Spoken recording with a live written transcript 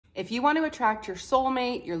If you want to attract your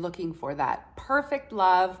soulmate, you're looking for that perfect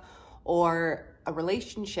love or a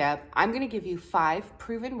relationship, I'm going to give you 5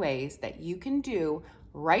 proven ways that you can do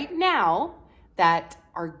right now that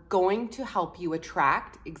are going to help you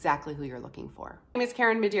attract exactly who you're looking for. My name is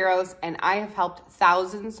Karen Medeiros, and I have helped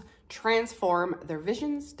thousands transform their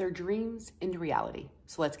visions, their dreams into reality.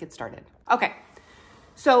 So let's get started. Okay,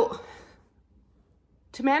 so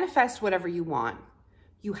to manifest whatever you want,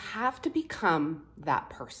 you have to become that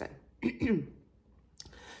person.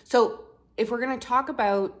 So if we're going to talk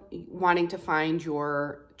about wanting to find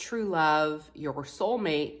your true love, your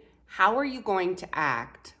soulmate, how are you going to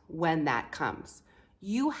act when that comes?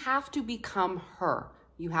 You have to become her.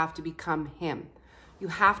 You have to become him. You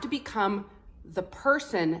have to become the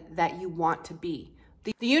person that you want to be.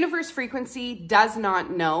 The universe frequency does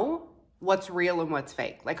not know what's real and what's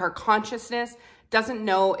fake. Like, our consciousness doesn't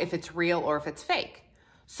know if it's real or if it's fake.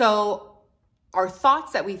 So our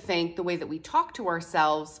thoughts that we think, the way that we talk to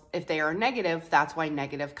ourselves, if they are negative, that's why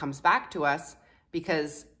negative comes back to us,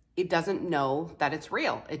 because it doesn't know that it's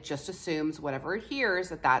real. It just assumes whatever it hears,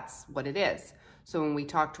 that that's what it is. So when we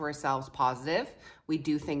talk to ourselves positive, we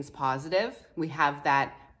do things positive, we have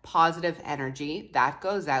that positive energy that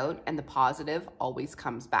goes out, and the positive always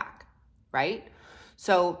comes back, right?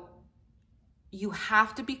 So you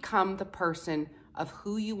have to become the person of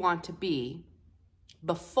who you want to be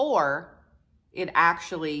before it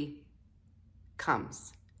actually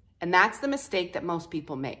comes. And that's the mistake that most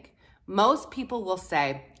people make. Most people will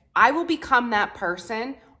say, I will become that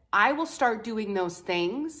person. I will start doing those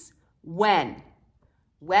things when.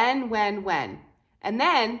 And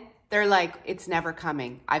then they're like, it's never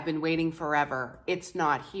coming. I've been waiting forever. It's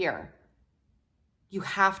not here. You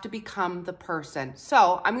have to become the person.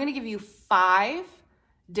 So I'm going to give you 5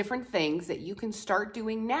 different things that you can start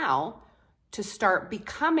doing now to start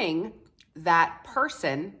becoming that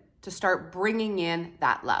person, to start bringing in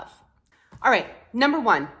that love. All right, number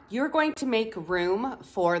 1, you're going to make room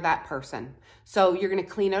for that person. So you're going to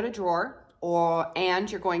clean out a drawer,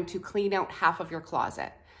 and you're going to clean out half of your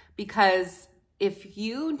closet, because if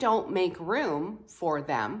you don't make room for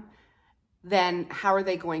them, then how are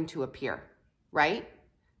they going to appear, right?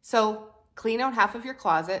 So clean out half of your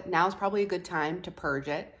closet. Now is probably a good time to purge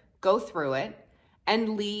it, go through it,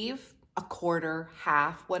 and leave a quarter,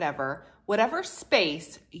 half, whatever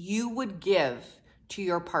space you would give to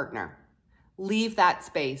your partner. Leave that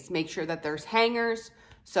space. Make sure that there's hangers,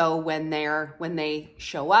 so when they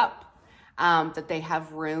show up, that they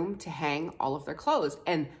have room to hang all of their clothes,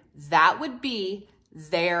 and that would be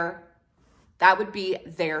their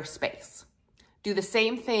space. Do the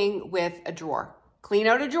same thing with a drawer. Clean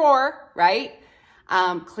out a drawer, right?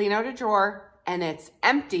 Clean out a drawer, and it's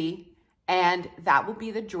empty, and that will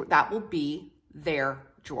be their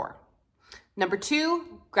drawer. Number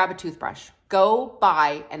 2, grab a toothbrush. Go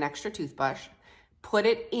buy an extra toothbrush, put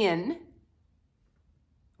it in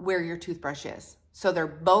where your toothbrush is. So they're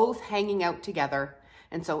both hanging out together.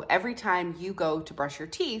 And so every time you go to brush your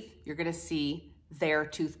teeth, you're going to see their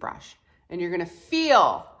toothbrush, and you're going to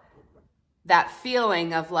feel that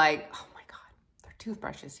feeling of like, oh my God, their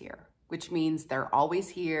toothbrush is here, which means they're always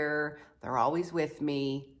here. They're always with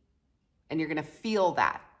me. And you're going to feel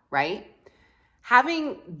that, right?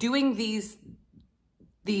 Doing these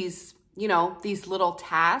little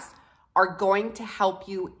tasks are going to help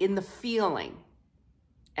you in the feeling.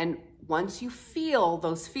 And once you feel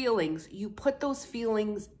those feelings, you put those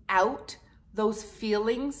feelings out, those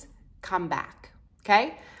feelings come back,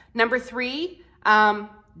 okay? Number 3,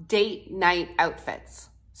 date night outfits.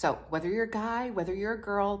 So whether you're a guy, whether you're a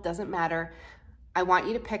girl, doesn't matter. I want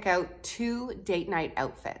you to pick out 2 date night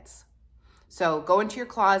outfits. So go into your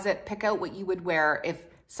closet, pick out what you would wear. If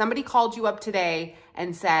somebody called you up today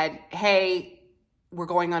and said, hey, we're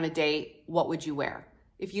going on a date, what would you wear?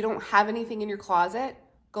 If you don't have anything in your closet,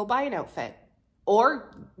 go buy an outfit.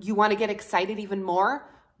 Or you want to get excited even more,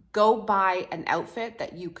 go buy an outfit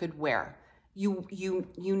that you could wear. You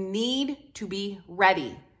need to be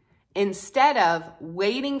ready, instead of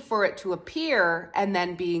waiting for it to appear and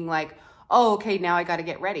then being like, oh, okay, now I got to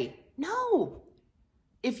get ready. No.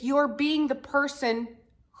 If you're being the person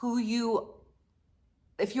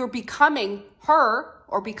if you're becoming her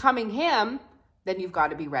or becoming him, then you've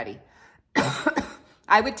got to be ready.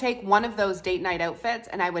 I would take one of those date night outfits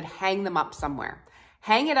and I would hang them up somewhere.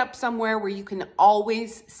 Hang it up somewhere where you can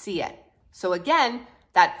always see it. So again,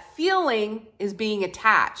 that feeling is being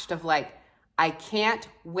attached of like, I can't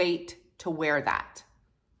wait to wear that.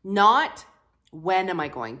 Not when am I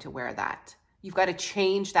going to wear that? You've got to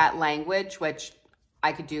change that language, which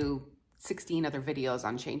I could do 16 other videos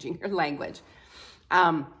on changing your language.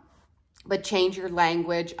 but change your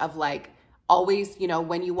language of like, always, you know,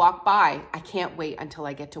 when you walk by, I can't wait until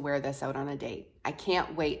I get to wear this out on a date. I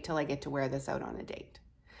can't wait till I get to wear this out on a date.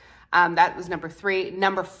 That was number 3.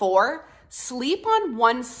 Number 4, sleep on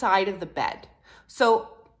one side of the bed. So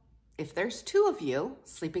if there's 2 of you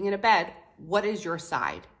sleeping in a bed, what is your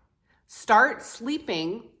side? Start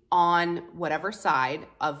sleeping on whatever side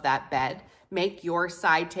of that bed. Make your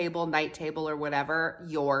side table, night table, or whatever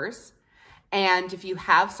yours. And if you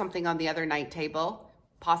have something on the other night table,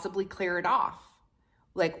 possibly clear it off.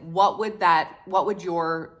 Like what would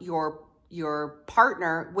your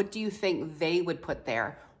partner, what do you think they would put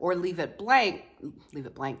there? Or leave it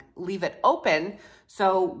open.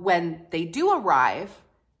 So when they do arrive,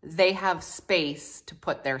 they have space to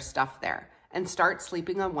put their stuff there, and start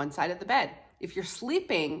sleeping on one side of the bed. If you're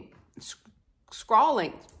sleeping,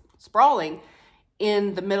 sprawling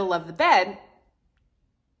in the middle of the bed,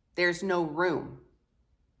 there's no room,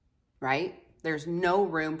 right? There's no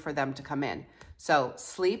room for them to come in. So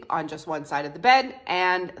sleep on just one side of the bed.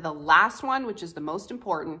 And the last one, which is the most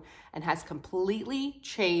important and has completely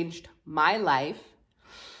changed my life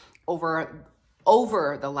over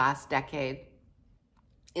the last decade,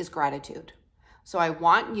 is gratitude. So I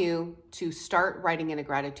want you to start writing in a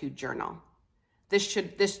gratitude journal. This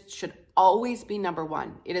should always be number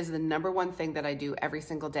 1. It is the number 1 thing that I do every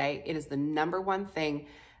single day. It is the number 1 thing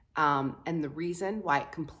and the reason why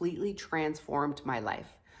it completely transformed my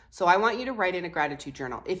life. So I want you to write in a gratitude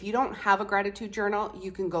journal. If you don't have a gratitude journal,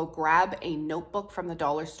 you can go grab a notebook from the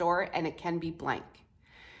dollar store and it can be blank.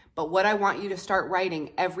 But what I want you to start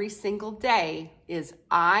writing every single day is,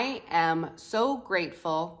 I am so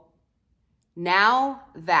grateful now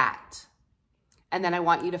that, and then I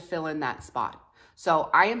want you to fill in that spot. So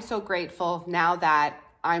I am so grateful now that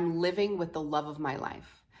I'm living with the love of my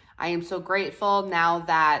life. I am so grateful now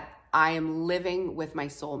that I am living with my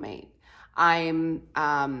soulmate. I'm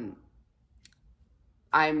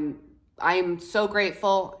so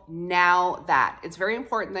grateful now that. It's very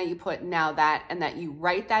important that you put now that, and that you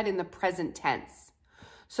write that in the present tense.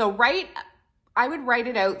 So I would write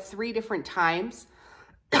it out 3 different times.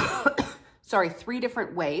 3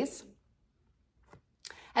 different ways.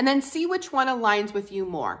 And then see which one aligns with you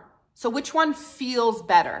more. So which one feels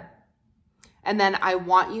better? And then I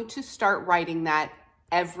want you to start writing that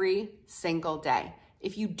every single day.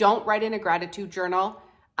 If you don't write in a gratitude journal,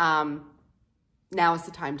 now is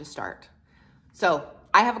the time to start. So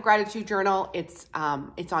I have a gratitude journal. It's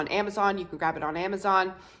on Amazon. You can grab it on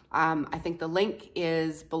Amazon. I think the link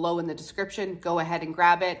is below in the description. Go ahead and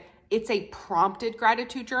grab it. It's a prompted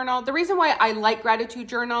gratitude journal. The reason why I like gratitude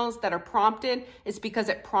journals that are prompted is because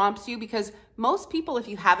it prompts you, because most people, if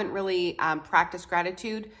you haven't really practiced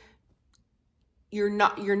gratitude, you're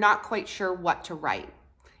not quite sure what to write.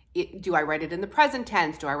 Do I write it in the present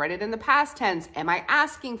tense? Do I write it in the past tense? Am I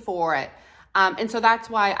asking for it? And so that's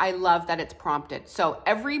why I love that it's prompted. So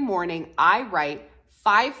every morning I write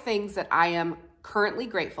 5 things that I am currently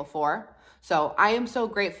grateful for. So I am so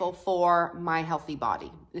grateful for my healthy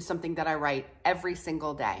body is something that I write every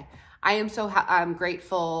single day. I am so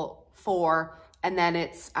grateful for, and then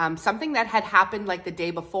it's something that had happened like the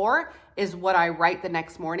day before is what I write the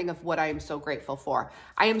next morning of what I am so grateful for.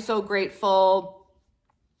 I am so grateful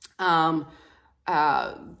that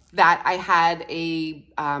I had a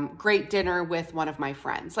great dinner with one of my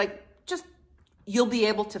friends. Like, just, you'll be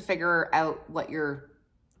able to figure out what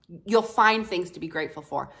you'll find things to be grateful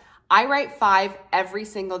for. I write 5 every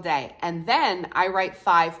single day. And then I write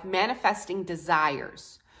 5 manifesting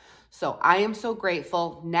desires. So I am so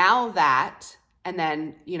grateful now that, and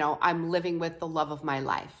then, I'm living with the love of my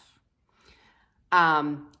life.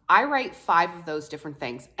 I write 5 of those different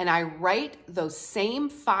things, and I write those same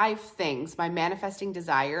 5 things, my manifesting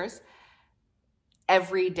desires,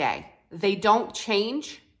 every day. They don't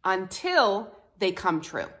change until they come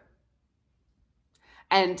true.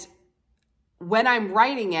 And when I'm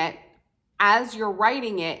writing it, as you're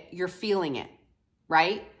writing it, you're feeling it,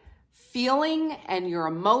 right? Feeling and your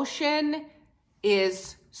emotion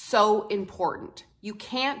is so important. You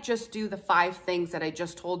can't just do the 5 things that I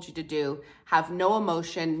just told you to do, have no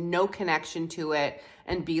emotion, no connection to it,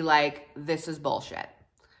 and be like, this is bullshit.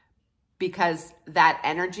 Because that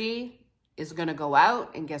energy is going to go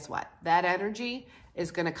out, and guess what? That energy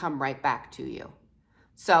is going to come right back to you.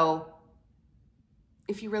 So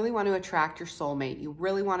if you really want to attract your soulmate, you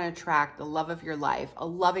really want to attract the love of your life, a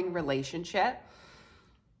loving relationship,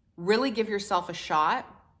 really give yourself a shot.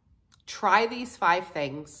 Try these 5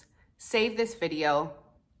 things. Save this video,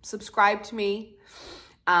 subscribe to me,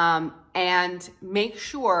 and make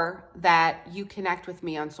sure that you connect with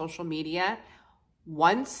me on social media.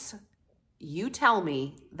 Once you tell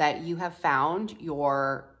me that you have found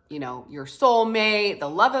your, your soulmate, the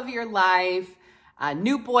love of your life, a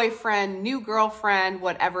new boyfriend, new girlfriend,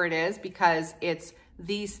 whatever it is, because it's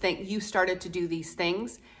these things, you started to do these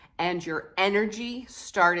things and your energy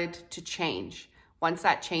started to change. Once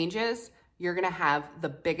that changes, you're gonna have the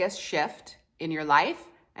biggest shift in your life,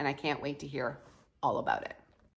 and I can't wait to hear all about it.